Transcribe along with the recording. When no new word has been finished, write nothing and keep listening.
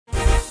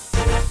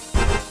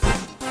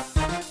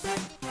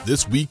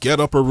This week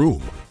at Upper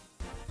Room.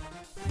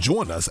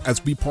 Join us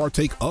as we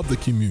partake of the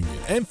communion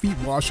and feet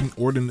washing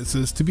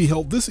ordinances to be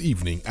held this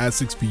evening at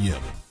 6 p.m.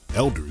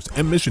 Elders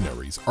and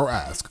missionaries are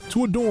asked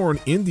to adorn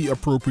in the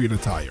appropriate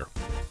attire.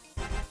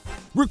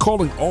 We're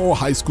calling all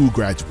high school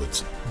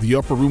graduates. The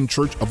Upper Room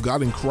Church of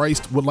God in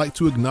Christ would like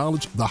to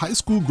acknowledge the high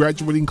school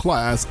graduating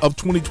class of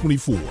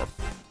 2024.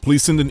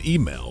 Please send an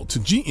email to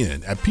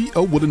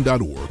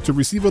gn@plwooden.org to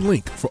receive a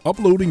link for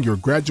uploading your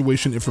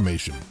graduation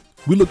information.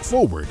 We look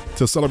forward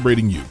to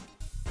celebrating you.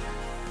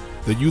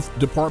 The Youth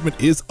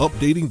Department is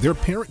updating their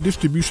parent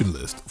distribution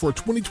list for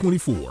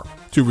 2024.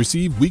 To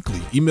receive weekly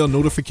email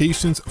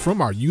notifications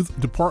from our Youth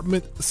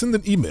Department, send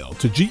an email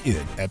to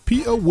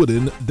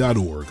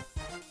gn@plwooden.org.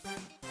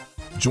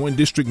 Join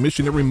District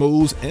Missionary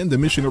Mose and the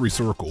Missionary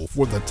Circle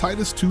for the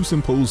Titus II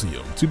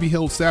Symposium to be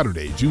held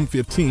Saturday, June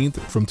 15th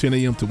from 10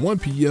 a.m. to 1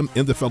 p.m.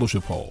 in the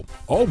Fellowship Hall.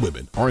 All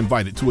women are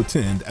invited to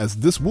attend, as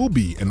this will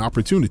be an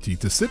opportunity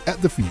to sit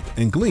at the feet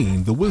and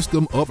glean the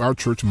wisdom of our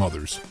church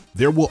mothers.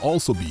 There will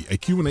also be a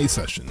Q&A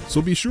session,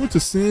 so be sure to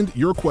send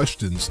your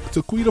questions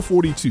to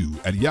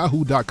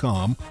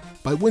quita42@yahoo.com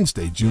by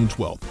Wednesday, June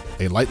 12th.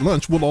 A light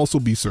lunch will also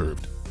be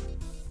served.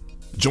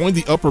 Join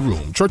the Upper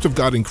Room Church of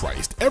God in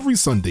Christ every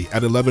Sunday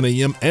at 11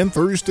 a.m. and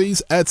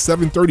Thursdays at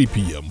 7:30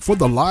 p.m. for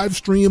the live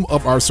stream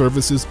of our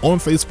services on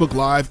Facebook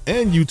Live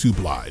and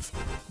YouTube Live.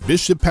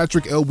 Bishop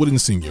Patrick L. Wooden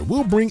Sr.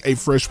 will bring a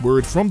fresh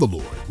word from the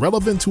Lord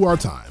relevant to our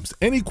times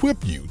and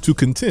equip you to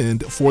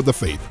contend for the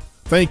faith.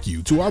 Thank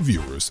you to our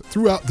viewers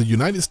throughout the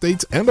United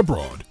States and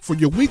abroad for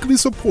your weekly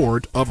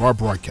support of our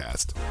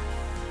broadcast.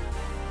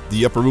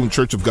 The Upper Room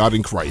Church of God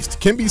in Christ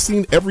can be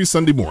seen every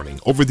Sunday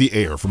morning over the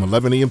air from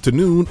 11 a.m. to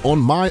noon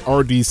on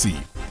MyRDC.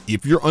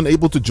 If you're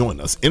unable to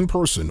join us in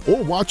person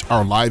or watch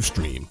our live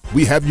stream,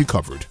 we have you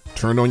covered.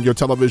 Turn on your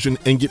television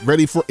and get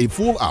ready for a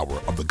full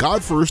hour of the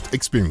God First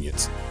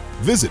experience.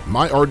 Visit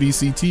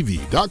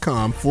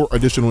myrdctv.com for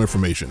additional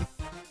information.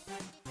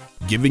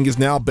 Giving is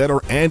now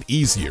better and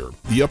easier.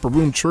 The Upper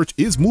Room Church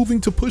is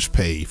moving to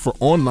PushPay for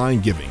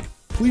online giving.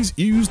 Please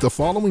use the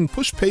following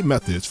PushPay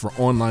methods for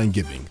online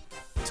giving.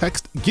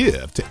 Text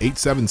GIVE to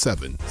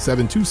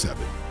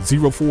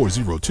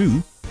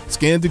 877-727-0402,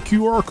 scan the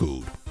QR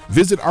code,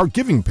 visit our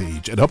giving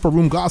page at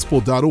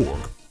upperroomgospel.org,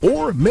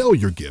 or mail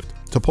your gift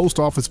to Post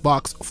Office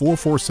Box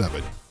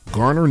 447,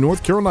 Garner,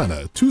 North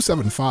Carolina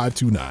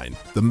 27529.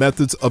 The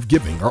methods of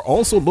giving are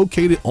also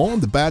located on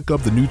the back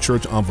of the new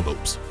church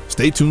envelopes.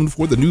 Stay tuned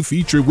for the new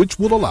feature, which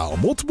will allow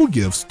multiple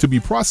gifts to be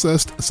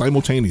processed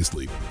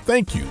simultaneously.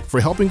 Thank you for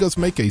helping us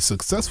make a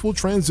successful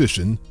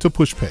transition to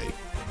PushPay.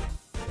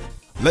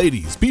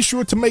 Ladies, be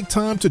sure to make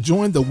time to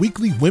join the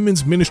weekly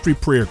Women's Ministry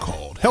Prayer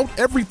Call, held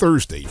every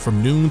Thursday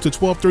from noon to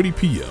 12:30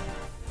 p.m.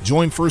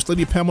 Join First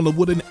Lady Pamela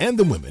Wooden and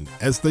the women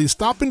as they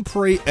stop and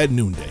pray at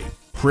noonday.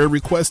 Prayer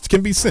requests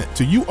can be sent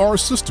to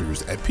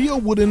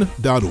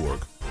ursisters@plwooden.org.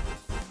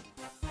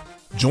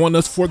 Join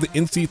us for the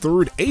NC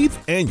 3rd 8th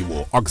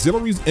Annual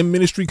Auxiliaries and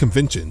Ministry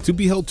Convention to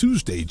be held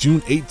Tuesday,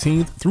 June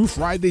 18th through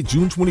Friday,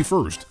 June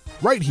 21st,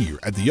 right here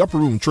at the Upper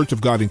Room Church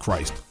of God in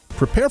Christ.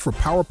 Prepare for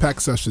Power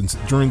Pack sessions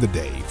during the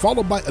day,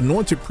 followed by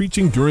anointed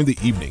preaching during the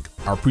evening.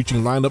 Our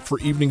preaching lineup for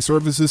evening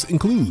services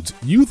includes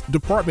Youth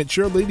Department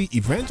Chairlady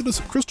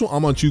Evangelist Crystal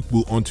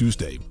Amanchukwu on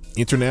Tuesday,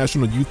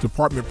 International Youth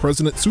Department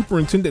President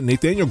Superintendent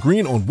Nathaniel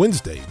Green on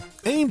Wednesday,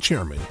 AIM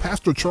Chairman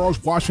Pastor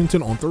Charles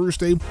Washington on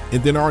Thursday,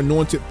 and then our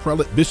anointed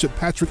prelate Bishop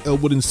Patrick L.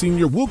 Wooden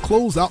Sr. will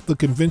close out the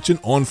convention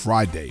on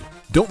Friday.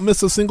 Don't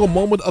miss a single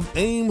moment of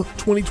AIM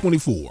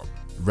 2024.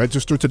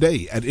 Register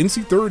today at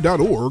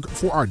nc3rd.org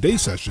for our day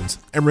sessions,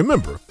 and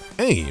remember,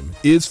 AIM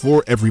is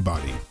for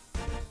everybody.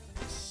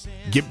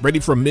 Get ready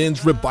for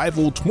Men's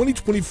Revival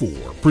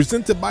 2024,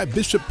 presented by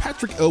Bishop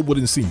Patrick L.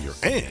 Wooden Sr.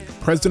 and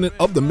President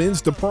of the Men's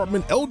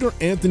Department, Elder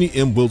Anthony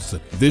M. Wilson.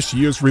 This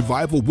year's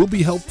revival will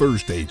be held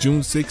Thursday,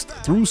 June 6th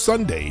through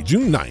Sunday,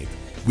 June 9th.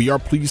 We are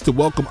pleased to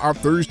welcome our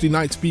Thursday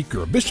night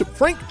speaker, Bishop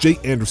Frank J.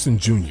 Anderson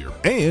Jr.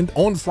 And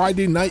on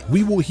Friday night,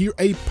 we will hear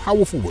a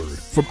powerful word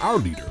from our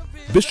leader,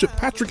 Bishop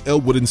Patrick L.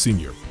 Wooden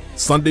Sr.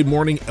 Sunday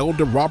morning,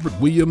 Elder Robert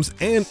Williams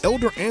and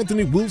Elder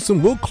Anthony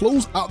Wilson will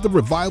close out the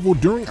revival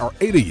during our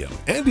 8 a.m.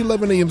 and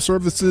 11 a.m.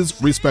 services,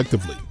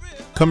 respectively.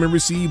 Come and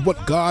receive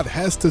what God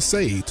has to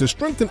say to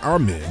strengthen our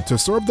men to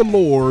serve the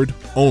Lord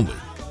only.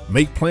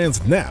 Make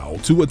plans now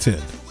to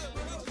attend.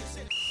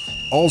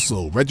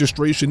 Also,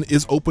 registration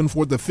is open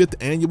for the 5th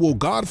Annual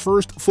God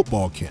First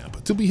Football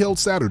Camp to be held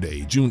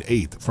Saturday, June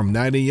 8th from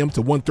 9 a.m.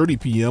 to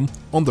 1:30 p.m.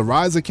 on the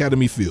Rise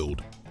Academy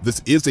field. This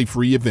is a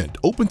free event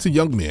open to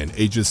young men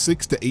ages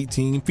 6 to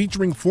 18,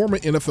 featuring former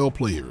NFL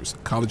players,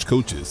 college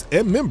coaches,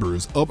 and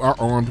members of our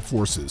armed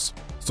forces.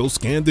 So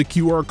scan the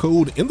QR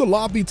code in the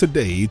lobby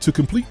today to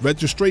complete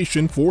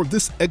registration for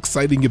this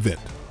exciting event.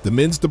 The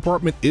men's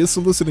department is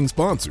soliciting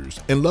sponsors,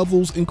 and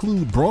levels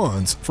include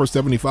bronze for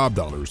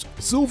 $75,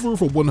 silver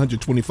for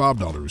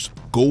 $125,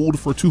 gold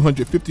for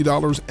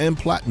 $250, and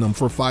platinum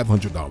for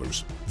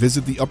 $500.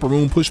 Visit the Upper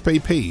Room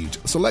PushPay page,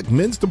 select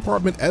men's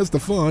department as the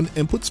fund,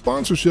 and put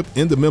sponsorship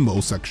in the memo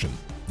section.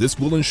 This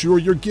will ensure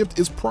your gift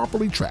is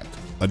properly tracked.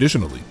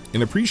 Additionally,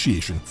 in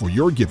appreciation for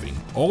your giving,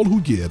 all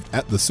who give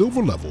at the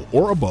silver level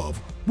or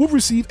above will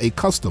receive a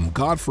custom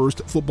God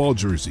First football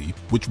jersey,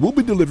 which will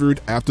be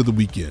delivered after the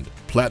weekend.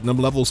 Platinum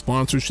level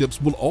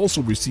sponsorships will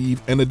also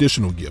receive an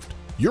additional gift.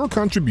 Your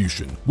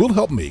contribution will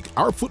help make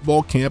our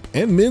football camp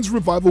and men's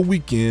revival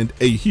weekend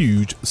a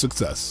huge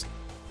success.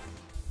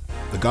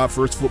 The God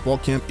First Football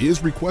Camp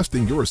is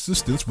requesting your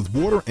assistance with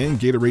water and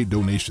Gatorade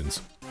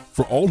donations.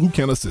 For all who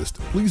can assist,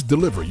 please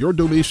deliver your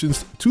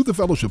donations to the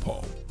Fellowship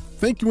Hall.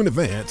 Thank you in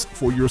advance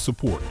for your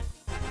support.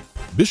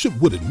 Bishop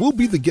Wooden will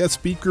be the guest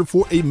speaker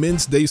for a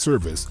Men's Day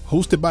service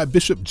hosted by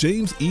Bishop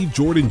James E.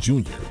 Jordan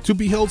Jr. to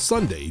be held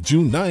Sunday,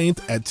 June 9th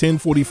at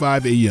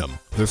 10:45 a.m.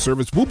 The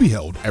service will be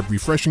held at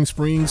Refreshing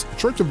Springs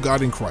Church of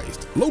God in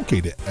Christ,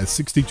 located at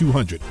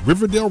 6200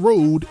 Riverdale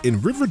Road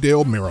in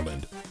Riverdale,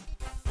 Maryland.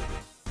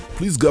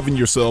 Please govern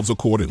yourselves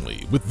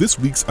accordingly with this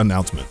week's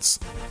announcements.